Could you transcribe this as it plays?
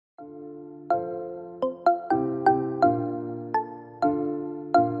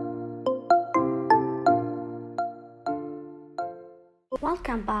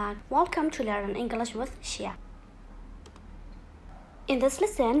Welcome back. Welcome to Learn English with Shia. In this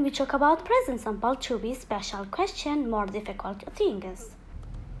lesson, we talk about present simple to be special question, more difficult things.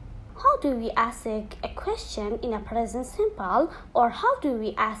 How do we ask a question in a present simple, or how do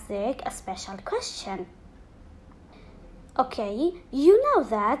we ask a special question? Okay, you know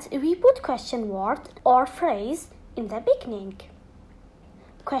that we put question word or phrase in the beginning.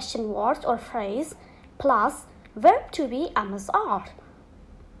 Question word or phrase plus verb to be am is are.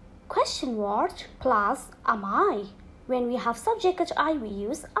 Question word plus am I. When we have subject I, we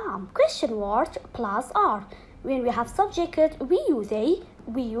use am. Question word plus are. When we have subject we use a,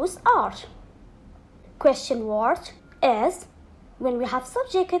 we use are. Question word is. When we have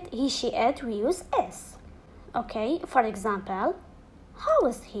subject he, she, it, we use is. Okay, for example, how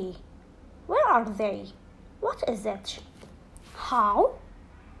is he? Where are they? What is it? How?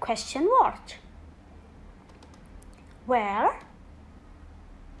 Question word. Where?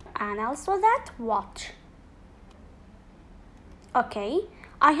 And also that what. Okay,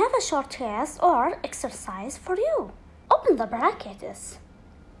 I have a short test or exercise for you. Open the brackets.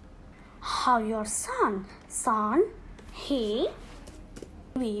 How your son? Son, he,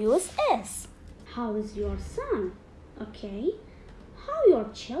 we use is. How is your son? Okay. How your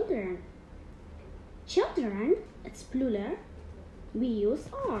children? Children, it's plural. We use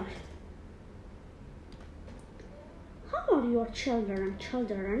are. How are your children?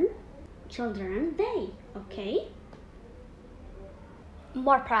 Children, they. Okay.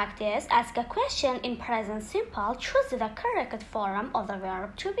 More practice. Ask a question in present simple. Choose the correct form of the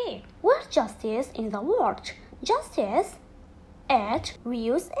verb to be. Where justice in the word? Justice, it, we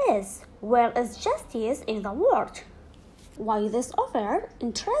use is. Where is justice in the word? Why this offer?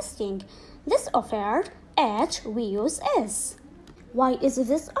 Interesting. This offer, it, we use is. Why is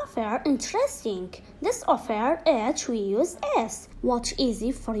this offer interesting? This offer, it, we use is. What's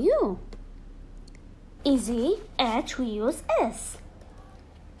easy for you? Easy, it, we use is.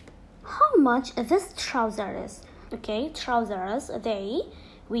 How much this trousers? Okay, trousers, they,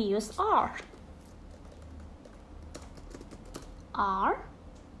 we use are. Are,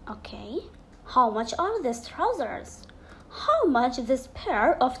 okay. How much are these trousers? How much this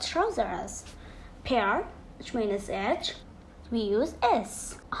pair of trousers? Pair, which means it, we use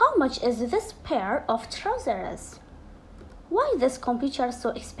is. How much is this pair of trousers? Why this computer so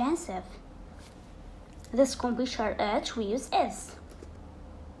expensive? This computer, it, we use is.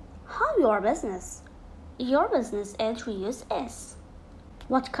 How your business? Your business, it, we use is.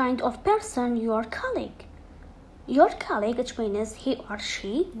 What kind of person your colleague? Your colleague, which means he or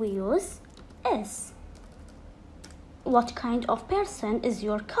she, we use is. What kind of person is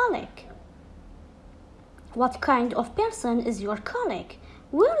your colleague? What kind of person is your colleague?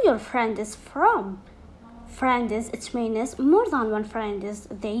 Where your friend is from? Friend is, it means more than one friend is,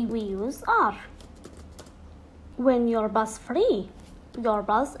 they, we use are. When your boss free? Your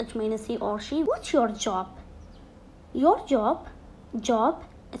boss, it means he or she. What's your job? Your job,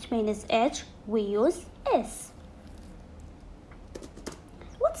 it means it, we use is.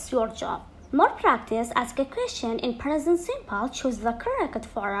 What's your job? More practice. Ask a question in present simple. Choose the correct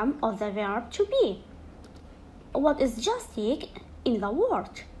form of the verb to be. What is justice in the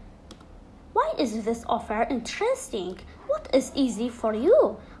word? Why is this offer interesting? What is easy for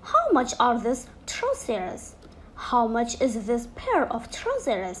you? How much are these trousers? How much is this pair of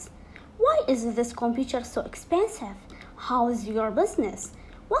trousers? Why is this computer so expensive? How is your business?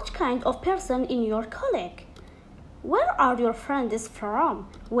 What kind of person is your colleague? Where are your friends from?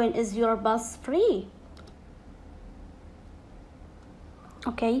 When is your bus free?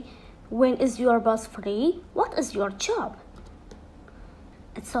 Okay, when is your bus free? What is your job?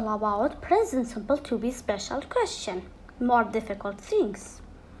 It's all about present simple to be special question, more difficult things.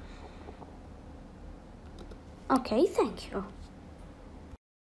 Okay, thank you.